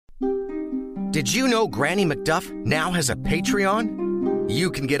Did you know Granny McDuff now has a Patreon?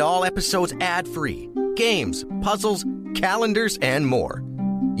 You can get all episodes ad-free, games, puzzles, calendars, and more.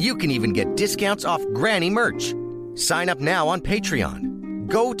 You can even get discounts off Granny merch. Sign up now on Patreon.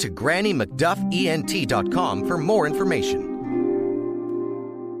 Go to GrannyMcDuffENT.com for more information.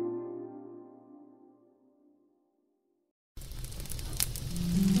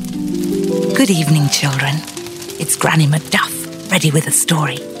 Good evening, children. It's Granny McDuff, ready with a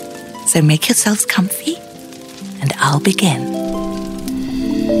story. So make yourselves comfy, and I'll begin.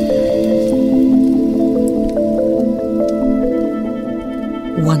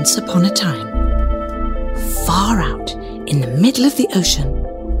 Once upon a time, far out in the middle of the ocean,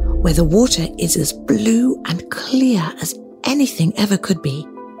 where the water is as blue and clear as anything ever could be,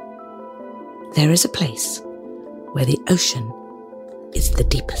 there is a place where the ocean is the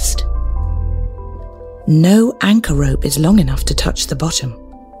deepest. No anchor rope is long enough to touch the bottom.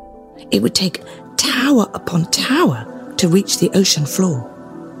 It would take tower upon tower to reach the ocean floor.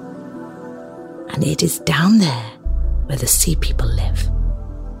 And it is down there where the sea people live.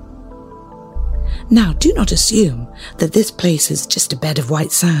 Now, do not assume that this place is just a bed of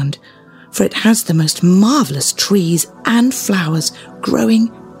white sand, for it has the most marvellous trees and flowers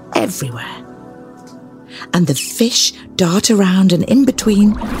growing everywhere. And the fish dart around and in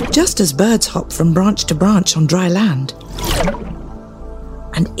between, just as birds hop from branch to branch on dry land.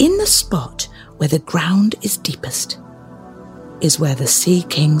 And in the spot where the ground is deepest is where the Sea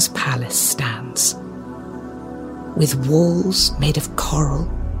King's palace stands. With walls made of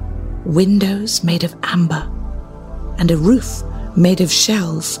coral, windows made of amber, and a roof made of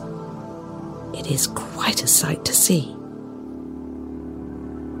shells, it is quite a sight to see.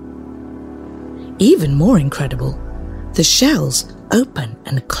 Even more incredible, the shells open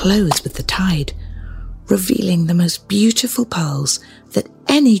and close with the tide, revealing the most beautiful pearls that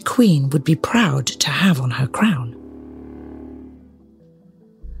any queen would be proud to have on her crown.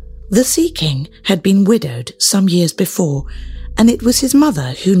 The Sea King had been widowed some years before, and it was his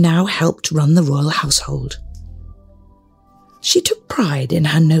mother who now helped run the royal household. She took pride in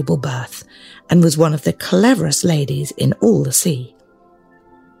her noble birth and was one of the cleverest ladies in all the sea.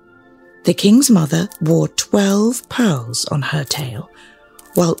 The king's mother wore 12 pearls on her tail,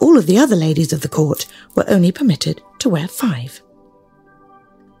 while all of the other ladies of the court were only permitted to wear 5.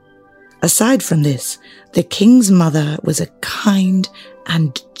 Aside from this, the king's mother was a kind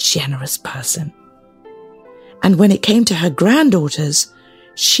and generous person. And when it came to her granddaughters,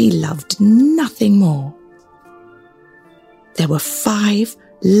 she loved nothing more. There were 5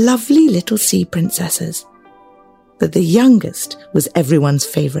 lovely little sea princesses, but the youngest was everyone's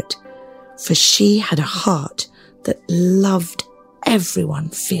favourite, for she had a heart that loved everyone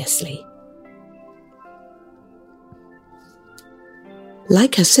fiercely.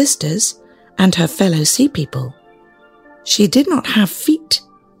 Like her sisters and her fellow sea people, she did not have feet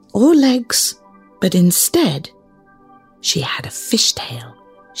or legs, but instead, she had a fishtail.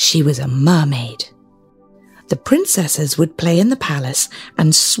 She was a mermaid. The princesses would play in the palace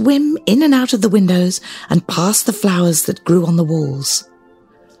and swim in and out of the windows and past the flowers that grew on the walls.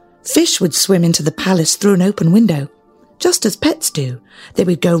 Fish would swim into the palace through an open window, just as pets do. They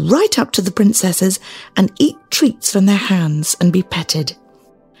would go right up to the princesses and eat treats from their hands and be petted.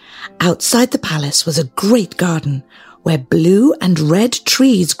 Outside the palace was a great garden where blue and red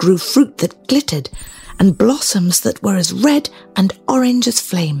trees grew fruit that glittered and blossoms that were as red and orange as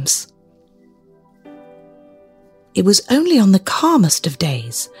flames. It was only on the calmest of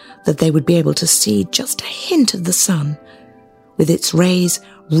days that they would be able to see just a hint of the sun, with its rays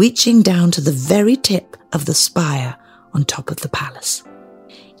reaching down to the very tip of the spire on top of the palace.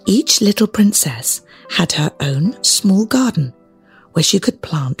 Each little princess had her own small garden where she could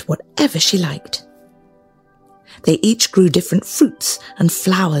plant whatever she liked. They each grew different fruits and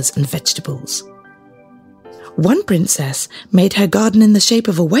flowers and vegetables. One princess made her garden in the shape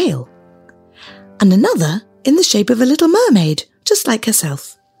of a whale, and another in the shape of a little mermaid, just like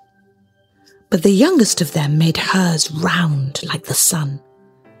herself. But the youngest of them made hers round like the sun,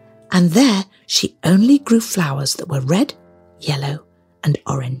 and there she only grew flowers that were red, yellow, and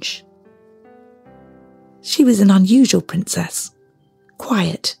orange. She was an unusual princess,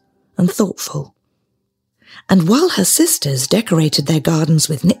 quiet and thoughtful. And while her sisters decorated their gardens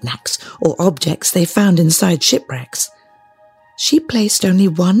with knickknacks or objects they found inside shipwrecks, she placed only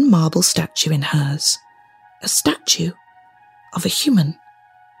one marble statue in hers, a statue of a human.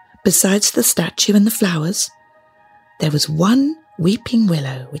 Besides the statue and the flowers, there was one weeping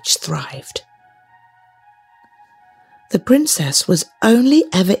willow which thrived. The princess was only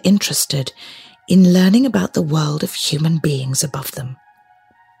ever interested in learning about the world of human beings above them.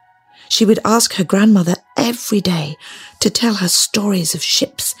 She would ask her grandmother every day to tell her stories of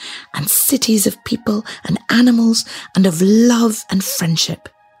ships and cities of people and animals and of love and friendship.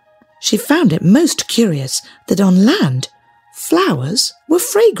 She found it most curious that on land, flowers were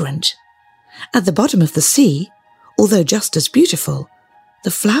fragrant. At the bottom of the sea, although just as beautiful,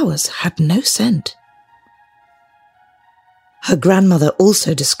 the flowers had no scent. Her grandmother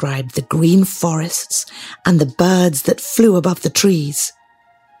also described the green forests and the birds that flew above the trees.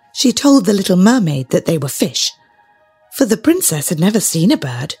 She told the little mermaid that they were fish, for the princess had never seen a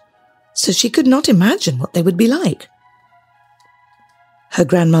bird, so she could not imagine what they would be like. Her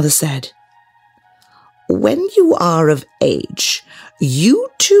grandmother said, "When you are of age, you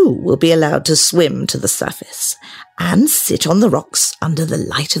too will be allowed to swim to the surface and sit on the rocks under the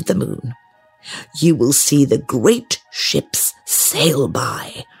light of the moon. You will see the great ships sail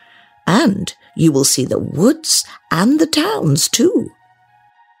by, and you will see the woods and the towns too."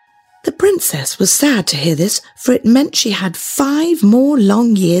 The princess was sad to hear this, for it meant she had 5 more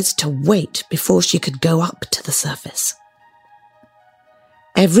long years to wait before she could go up to the surface.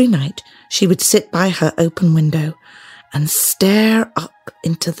 Every night she would sit by her open window and stare up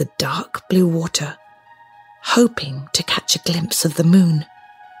into the dark blue water, hoping to catch a glimpse of the moon.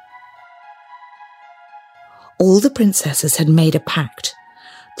 All the princesses had made a pact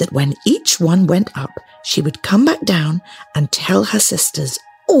that when each one went up, she would come back down and tell her sisters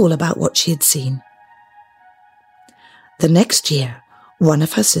all about what she had seen. The next year, one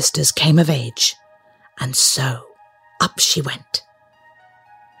of her sisters came of age, and so up she went.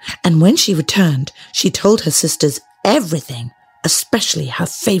 And when she returned, she told her sisters everything, especially her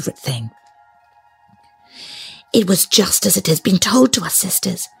favourite thing. "It was just as it has been told to us,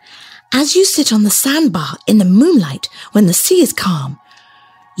 sisters. As you sit on the sandbar in the moonlight when the sea is calm,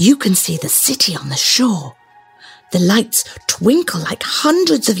 you can see the city on the shore. The lights twinkle like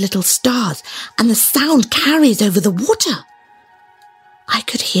hundreds of little stars, and the sound carries over the water. I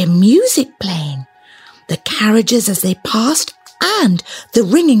could hear music playing, the carriages as they passed, and the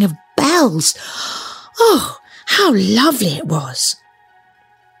ringing of bells. Oh, how lovely it was!"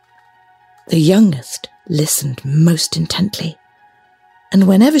 The youngest listened most intently, and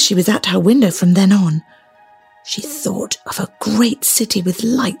whenever she was at her window from then on, she thought of a great city with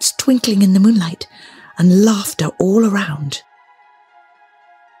lights twinkling in the moonlight and laughter all around.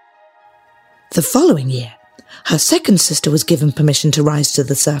 The following year, her second sister was given permission to rise to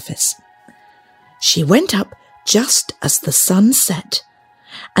the surface. She went up just as the sun set,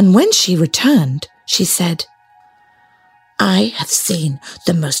 and when she returned, she said, "I have seen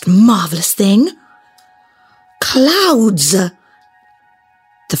the most marvellous thing. Clouds!"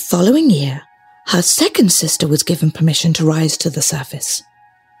 The following year, her second sister was given permission to rise to the surface.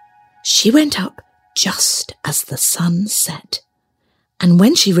 She went up just as the sun set, and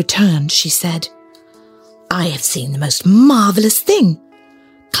when she returned, she said, "I have seen the most marvellous thing.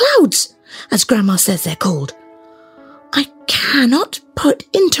 Clouds, as Grandma says they're called. I cannot put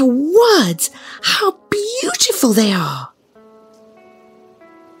into words how beautiful they are."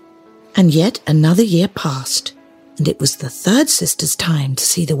 And yet another year passed, and it was the third sister's time to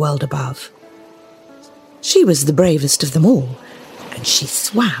see the world above. She was the bravest of them all, and she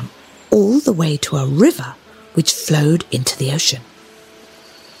swam all the way to a river which flowed into the ocean.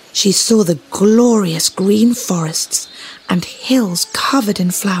 She saw the glorious green forests and hills covered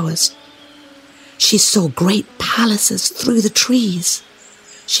in flowers. She saw great palaces through the trees.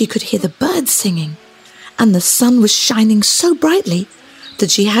 She could hear the birds singing, and the sun was shining so brightly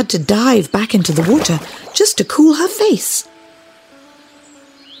that she had to dive back into the water just to cool her face.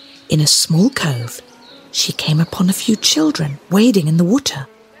 In a small cove, she came upon a few children wading in the water.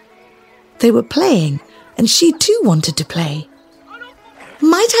 They were playing, and she too wanted to play.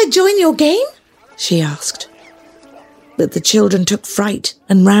 "Might I join your game?" she asked. But the children took fright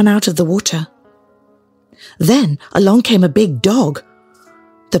and ran out of the water. Then along came a big dog.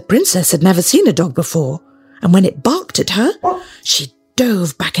 The princess had never seen a dog before, and when it barked at her, she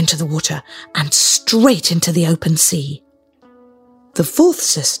dove back into the water and straight into the open sea. The fourth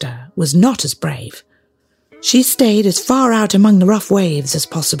sister was not as brave. She stayed as far out among the rough waves as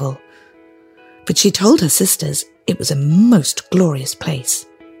possible, but she told her sisters it was a most glorious place.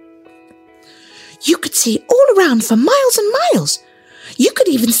 "You could see all around for miles and miles. You could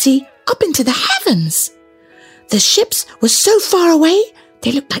even see up into the heavens. The ships were so far away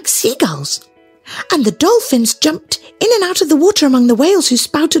they looked like seagulls, and the dolphins jumped in and out of the water among the whales who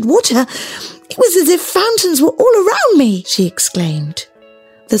spouted water. It was as if fountains were all around me," she exclaimed.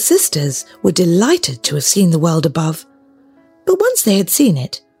 The sisters were delighted to have seen the world above, but once they had seen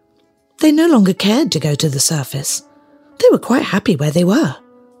it, they no longer cared to go to the surface. They were quite happy where they were.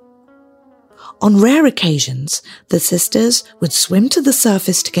 On rare occasions, the sisters would swim to the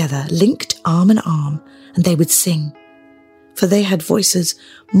surface together, linked arm in arm, and they would sing, for they had voices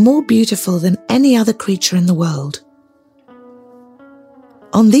more beautiful than any other creature in the world.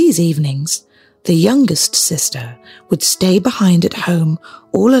 On these evenings, the youngest sister would stay behind at home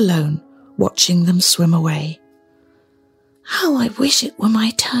all alone, watching them swim away. "How I wish it were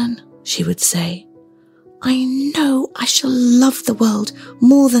my turn," she would say. "I know I shall love the world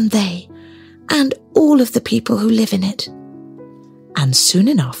more than they, and all of the people who live in it." And soon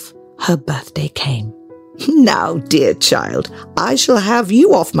enough, her birthday came. "Now, dear child, I shall have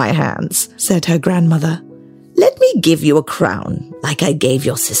you off my hands," said her grandmother. "Let me give you a crown, like I gave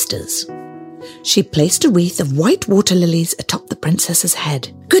your sisters." She placed a wreath of white water lilies atop the princess's head.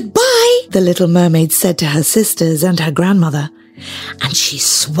 "Goodbye," the little mermaid said to her sisters and her grandmother, and she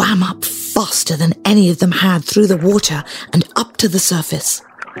swam up faster than any of them had through the water and up to the surface.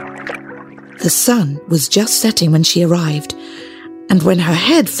 The sun was just setting when she arrived, and when her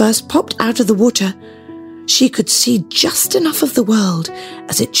head first popped out of the water, she could see just enough of the world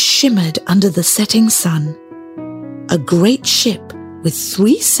as it shimmered under the setting sun. A great ship with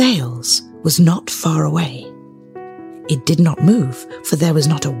 3 sails was not far away. It did not move, for there was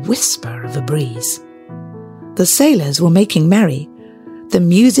not a whisper of a breeze. The sailors were making merry. The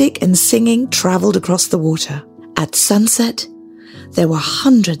music and singing travelled across the water. At sunset, there were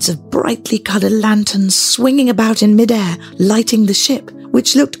hundreds of brightly coloured lanterns swinging about in midair, lighting the ship,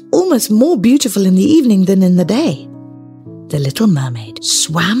 which looked almost more beautiful in the evening than in the day. The little mermaid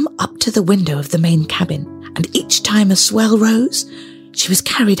swam up to the window of the main cabin, and each time a swell rose, she was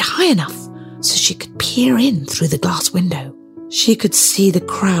carried high enough so she could peer in through the glass window. She could see the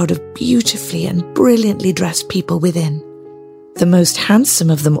crowd of beautifully and brilliantly dressed people within. The most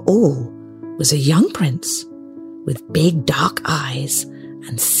handsome of them all was a young prince with big dark eyes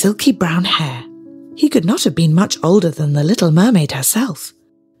and silky brown hair. He could not have been much older than the little mermaid herself.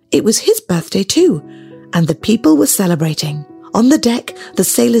 It was his birthday too, and the people were celebrating. On the deck, the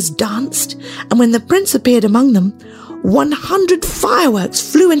sailors danced, and when the prince appeared among them, 100 fireworks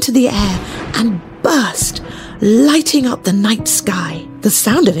flew into the air and burst, lighting up the night sky. The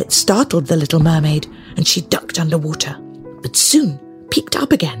sound of it startled the little mermaid, and she ducked underwater, but soon peeked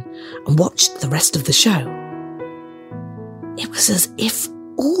up again and watched the rest of the show. It was as if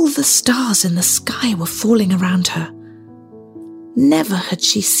all the stars in the sky were falling around her. Never had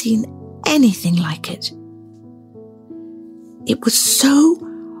she seen anything like it. It was so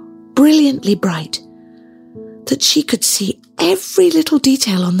brilliantly bright that she could see every little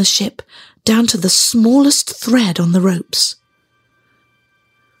detail on the ship, down to the smallest thread on the ropes.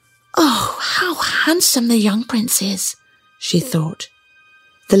 "Oh, how handsome the young prince is," she thought.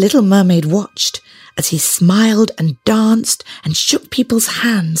 The little mermaid watched as he smiled and danced and shook people's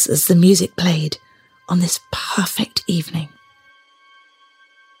hands as the music played on this perfect evening.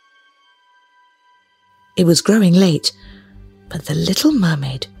 It was growing late, but the little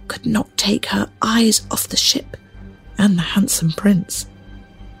mermaid could not take her eyes off the ship and the handsome prince.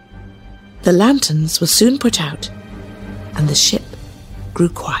 The lanterns were soon put out, and the ship grew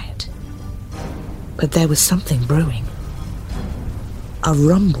quiet. But there was something brewing. A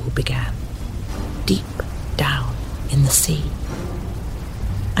rumble began, deep down in the sea.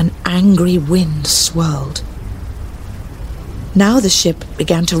 An angry wind swirled. Now the ship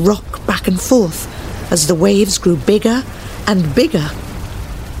began to rock back and forth as the waves grew bigger and bigger.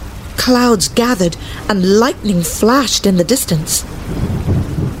 Clouds gathered and lightning flashed in the distance.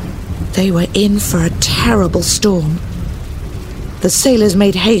 They were in for a terrible storm. The sailors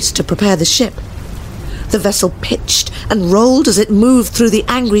made haste to prepare the ship. The vessel pitched and rolled as it moved through the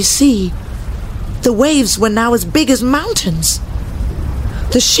angry sea. The waves were now as big as mountains.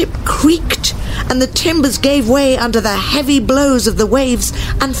 The ship creaked, and the timbers gave way under the heavy blows of the waves,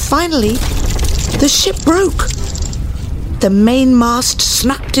 and finally, the ship broke. The mainmast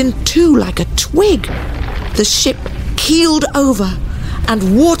snapped in two like a twig. The ship keeled over,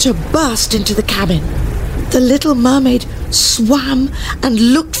 and water burst into the cabin. The little mermaid swam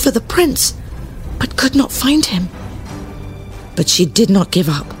and looked for the prince, but could not find him. But she did not give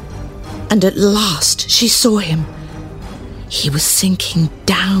up, and at last she saw him. He was sinking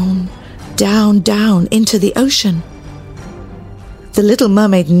down, down, down into the ocean. The little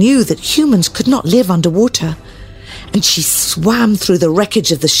mermaid knew that humans could not live underwater, and she swam through the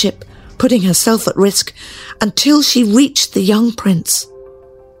wreckage of the ship, putting herself at risk, until she reached the young prince.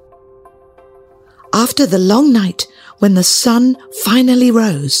 After the long night, when the sun finally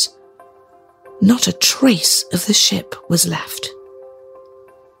rose, not a trace of the ship was left.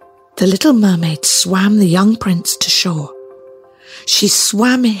 The little mermaid swam the young prince to shore. She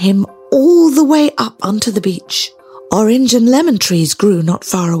swam him all the way up onto the beach. Orange and lemon trees grew not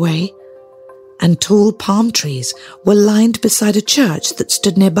far away, and tall palm trees were lined beside a church that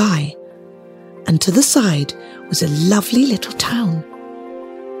stood nearby, and to the side was a lovely little town.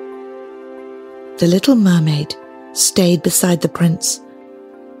 The little mermaid stayed beside the prince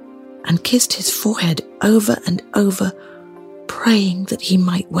and kissed his forehead over and over, praying that he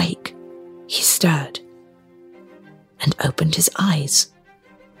might wake. He stirred and opened his eyes.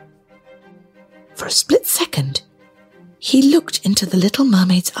 For a split second, he looked into the little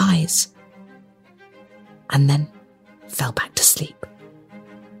mermaid's eyes and then fell back to sleep.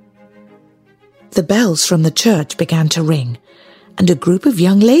 The bells from the church began to ring, and a group of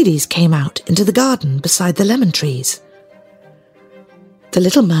young ladies came out into the garden beside the lemon trees. The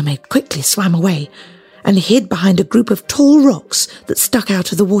little mermaid quickly swam away and hid behind a group of tall rocks that stuck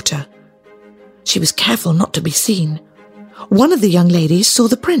out of the water. She was careful not to be seen. One of the young ladies saw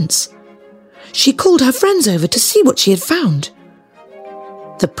the prince. She called her friends over to see what she had found.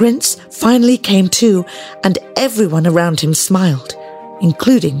 The prince finally came to, and everyone around him smiled,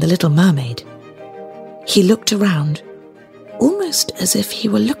 including the little mermaid. He looked around, almost as if he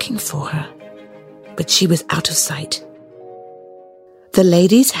were looking for her, but she was out of sight. The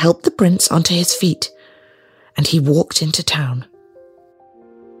ladies helped the prince onto his feet, and he walked into town.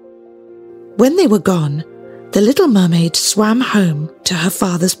 When they were gone, the little mermaid swam home to her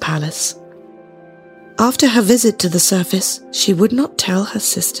father's palace. After her visit to the surface, she would not tell her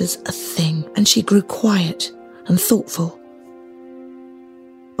sisters a thing, and she grew quiet and thoughtful.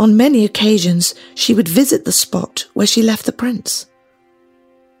 On many occasions, she would visit the spot where she left the prince.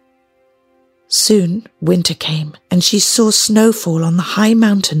 Soon, winter came, and she saw snowfall on the high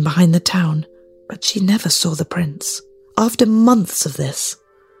mountain behind the town, but she never saw the prince. After months of this,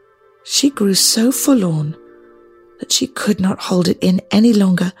 she grew so forlorn that she could not hold it in any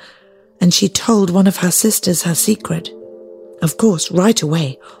longer, and she told one of her sisters her secret. Of course, right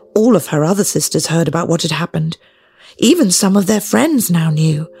away, all of her other sisters heard about what had happened. Even some of their friends now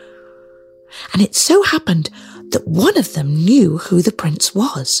knew. And it so happened that one of them knew who the prince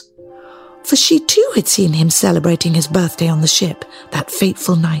was, for she too had seen him celebrating his birthday on the ship that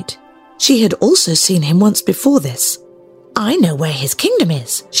fateful night. She had also seen him once before this. "I know where his kingdom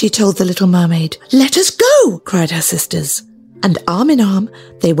is," she told the little mermaid. "Let us go," cried her sisters. And arm in arm,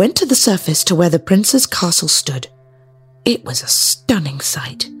 they went to the surface to where the prince's castle stood. It was a stunning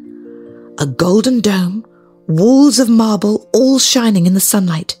sight. A golden dome, walls of marble all shining in the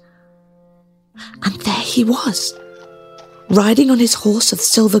sunlight. And there he was, riding on his horse of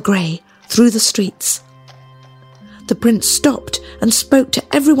silver grey through the streets. The prince stopped and spoke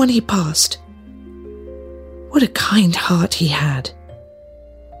to everyone he passed. What a kind heart he had.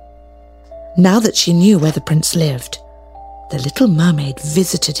 Now that she knew where the prince lived, the little mermaid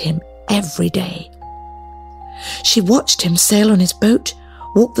visited him every day. She watched him sail on his boat,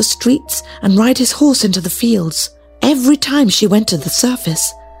 walk the streets, and ride his horse into the fields. Every time she went to the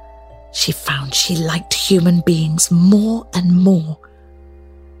surface, she found she liked human beings more and more.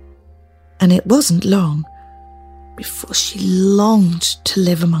 And it wasn't long before she longed to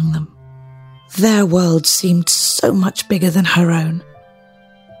live among them. Their world seemed so much bigger than her own.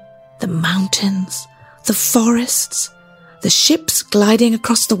 The mountains, the forests, the ships gliding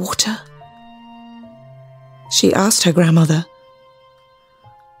across the water. She asked her grandmother,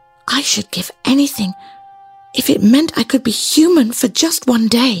 "I should give anything if it meant I could be human for just one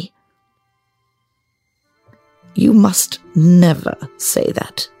day." "You must never say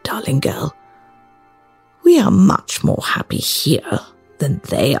that, darling girl. We are much more happy here than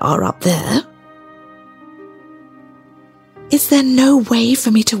they are up there." "Is there no way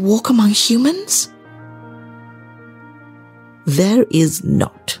for me to walk among humans?" "There is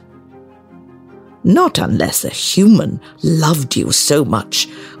not. Not unless a human loved you so much,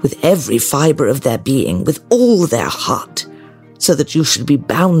 with every fibre of their being, with all their heart, so that you should be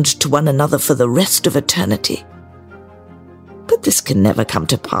bound to one another for the rest of eternity. But this can never come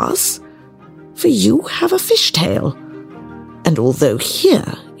to pass, for you have a fishtail, and although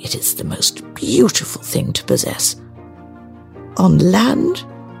here it is the most beautiful thing to possess, on land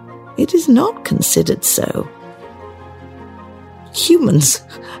it is not considered so. Humans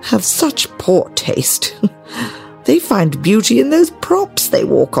have such poor taste. They find beauty in those props they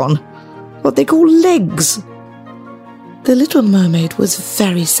walk on, what they call legs." The little mermaid was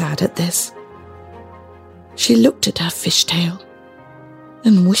very sad at this. She looked at her fishtail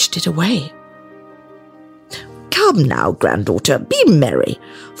and wished it away. "Come now, granddaughter, be merry,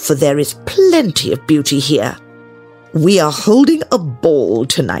 for there is plenty of beauty here. We are holding a ball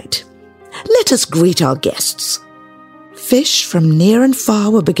tonight. Let us greet our guests. Fish from near and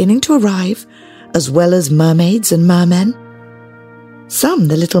far were beginning to arrive, as well as mermaids and mermen. Some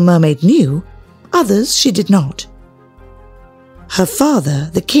the little mermaid knew, others she did not. Her father,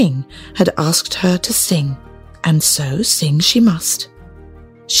 the king, had asked her to sing, and so sing she must.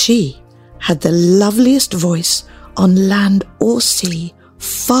 She had the loveliest voice on land or sea,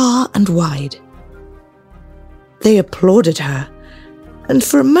 far and wide. They applauded her, and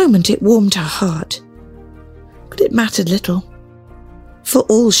for a moment it warmed her heart. But it mattered little, for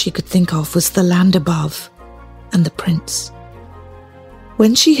all she could think of was the land above and the prince.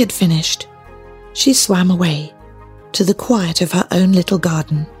 When she had finished, she swam away to the quiet of her own little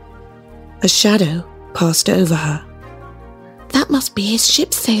garden. A shadow passed over her. That must be his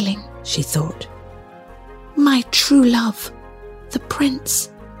ship sailing, she thought. My true love, the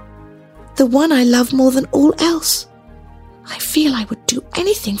prince, the one I love more than all else. I feel I would do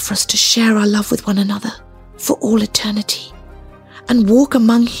anything for us to share our love with one another for all eternity and walk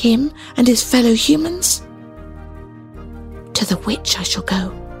among him and his fellow humans. To the witch I shall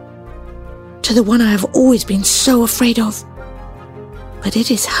go, to the one I have always been so afraid of. But it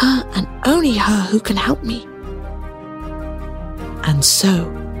is her and only her who can help me. And so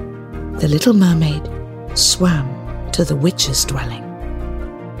the little mermaid swam to the witch's dwelling.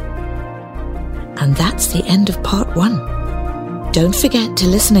 And that's the end of part 1. Don't forget to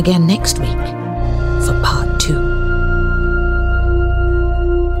listen again next week for part 2.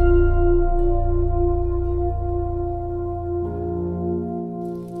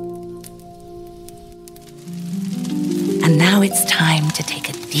 And now it's time to take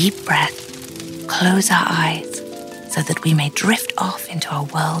a deep breath, close our eyes, so that we may drift off into a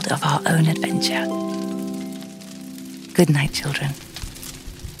world of our own adventure. Good night, children.